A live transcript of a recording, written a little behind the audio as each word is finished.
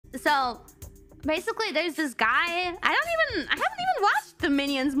So basically, there's this guy. I haven't even watched the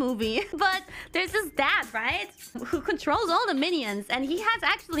Minions movie, but there's this dad, right, who controls all the minions, and he has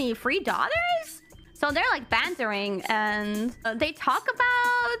actually 3 daughters. So they're like bantering, and they talk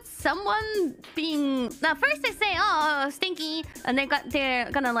about someone being. Now, first they say, "Oh, stinky," and they're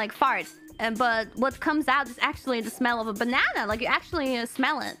gonna like fart, but what comes out is actually the smell of a banana. Like you actually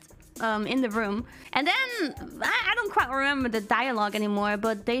smell it. In the room. And then I don't quite remember the dialogue anymore,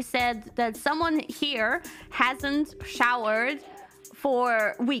 but they said that someone here hasn't showered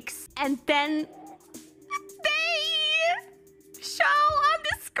for weeks, and then they show on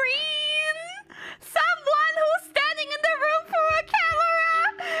the screen someone who's standing in the room for a camera,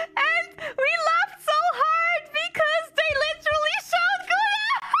 and we laughed so hard because they literally showed Gura.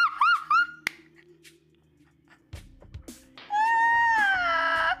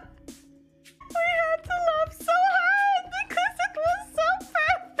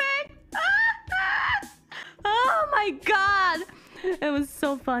 Oh my god! It was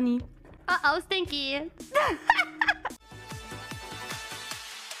so funny. Uh-oh, Stinky.